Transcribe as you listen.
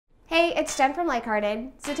Hey, it's Jen from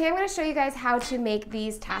Likehearted. So today I'm going to show you guys how to make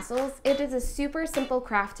these tassels. It is a super simple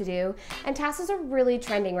craft to do, and tassels are really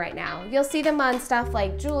trending right now. You'll see them on stuff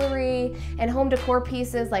like jewelry and home decor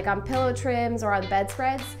pieces, like on pillow trims or on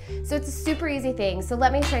bedspreads. So it's a super easy thing, so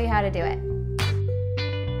let me show you how to do it.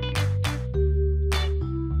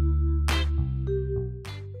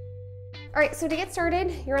 All right, so to get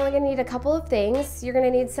started, you're only gonna need a couple of things. You're gonna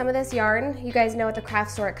need some of this yarn. You guys know at the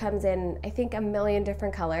craft store it comes in, I think, a million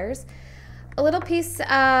different colors. A little piece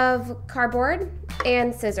of cardboard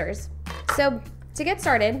and scissors. So to get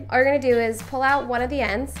started, all you're gonna do is pull out one of the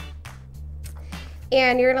ends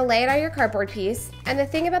and you're gonna lay it on your cardboard piece. And the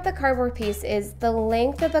thing about the cardboard piece is the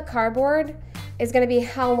length of the cardboard is gonna be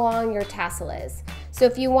how long your tassel is. So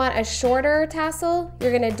if you want a shorter tassel,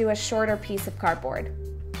 you're gonna do a shorter piece of cardboard.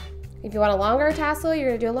 If you want a longer tassel, you're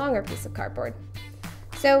gonna do a longer piece of cardboard.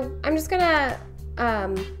 So I'm just gonna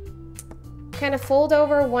kind of fold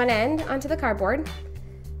over one end onto the cardboard.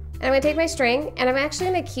 And I'm gonna take my string, and I'm actually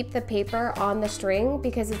gonna keep the paper on the string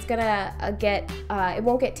because it's gonna it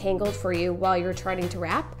won't get tangled for you while you're trying to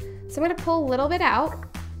wrap. So I'm gonna pull a little bit out,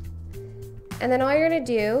 and then all you're gonna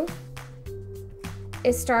do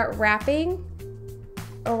is start wrapping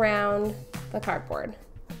around the cardboard.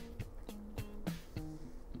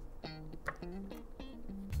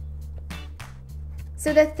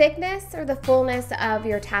 So the thickness or the fullness of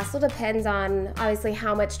your tassel depends on obviously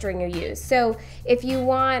how much string you use. So if you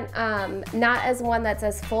want not as one that's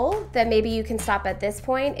as full, then maybe you can stop at this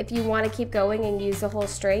point. If you want to keep going and use the whole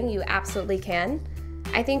string, you absolutely can.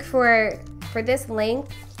 I think for this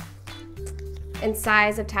length and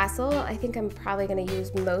size of tassel, I think I'm probably going to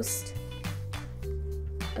use most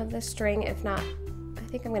of the string. If not, I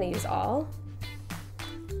think I'm going to use all.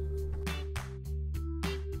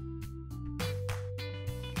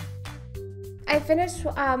 I finished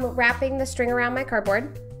wrapping the string around my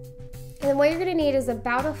cardboard, and then what you're gonna need is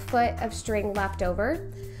about a foot of string left over.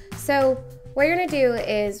 So what you're gonna do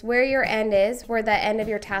is where your end is, where the end of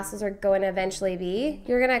your tassels are going to eventually be,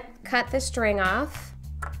 you're gonna cut the string off.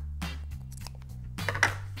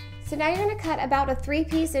 So now you're gonna cut about a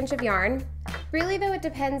 3-piece inch of yarn. Really though, it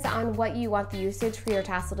depends on what you want the usage for your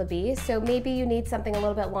tassel to be. So maybe you need something a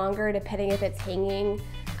little bit longer depending if it's hanging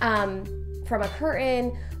from a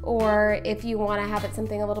curtain, or if you want to have it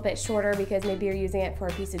something a little bit shorter because maybe you're using it for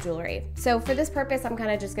a piece of jewelry. So for this purpose, I'm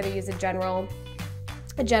kind of just going to use a general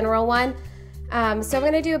one. So I'm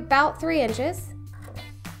going to do about 3 inches.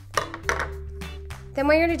 Then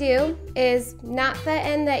what you're going to do is not the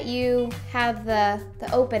end that you have the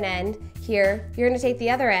open end here. You're going to take the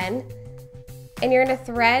other end and you're going to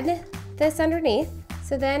thread this underneath.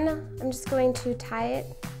 So then I'm just going to tie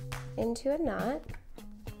it into a knot.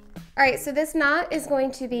 All right, so this knot is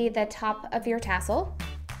going to be the top of your tassel.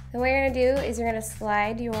 And what you're gonna do is you're gonna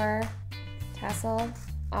slide your tassel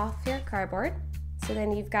off your cardboard. So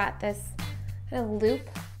then you've got this kind of loop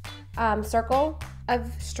circle of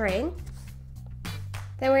string.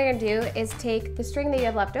 Then what you're gonna do is take the string that you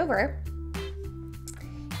have left over,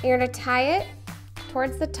 and you're gonna tie it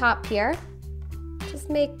towards the top here. Just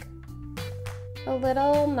make a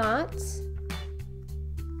little knot.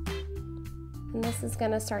 And this is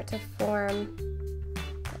going to start to form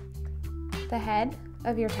the head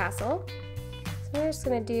of your tassel. So we're just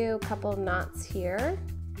going to do a couple of knots here.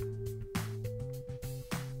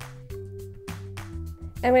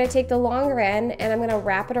 I'm going to take the longer end and I'm going to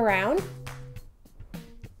wrap it around.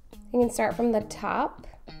 You can start from the top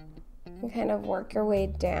and kind of work your way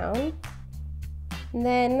down. And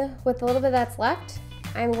then with the little bit that's left,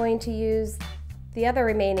 I'm going to use the other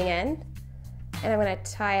remaining end and I'm going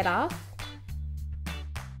to tie it off.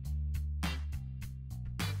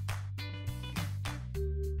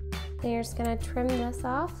 Then you're just gonna trim this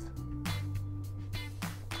off.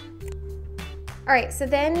 All right, so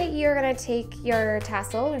then you're gonna take your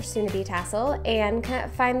tassel, or soon-to-be tassel, and kind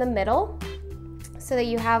of find the middle so that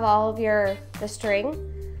you have all of the string.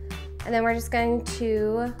 And then we're just going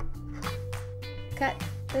to cut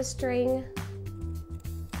the string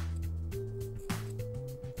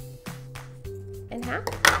in half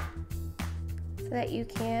so that you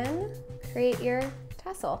can create your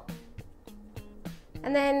tassel.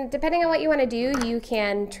 And then depending on what you want to do, you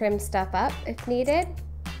can trim stuff up if needed.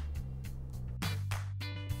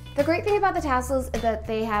 The great thing about the tassels is that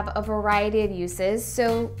they have a variety of uses.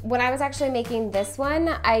 So when I was actually making this one,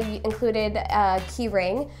 I included a key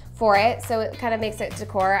ring for it, so it kind of makes it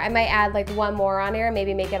decor. I might add like one more on here,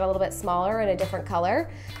 maybe make it a little bit smaller in a different color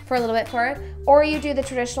for a little bit for it. Or you do the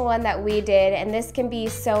traditional one that we did, and this can be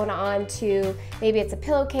sewn onto, maybe it's a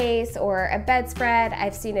pillowcase or a bedspread.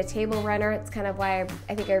 I've seen a table runner. It's kind of why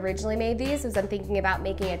I think I originally made these, was I'm thinking about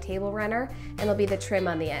making a table runner, and it'll be the trim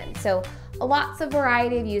on the end. So lots of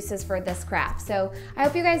variety of uses for this craft. So I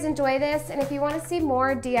hope you guys enjoy this, and if you want to see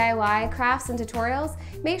more DIY crafts and tutorials,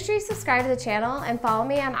 make sure you subscribe to the channel and follow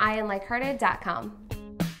me on Iamlikehearted.com.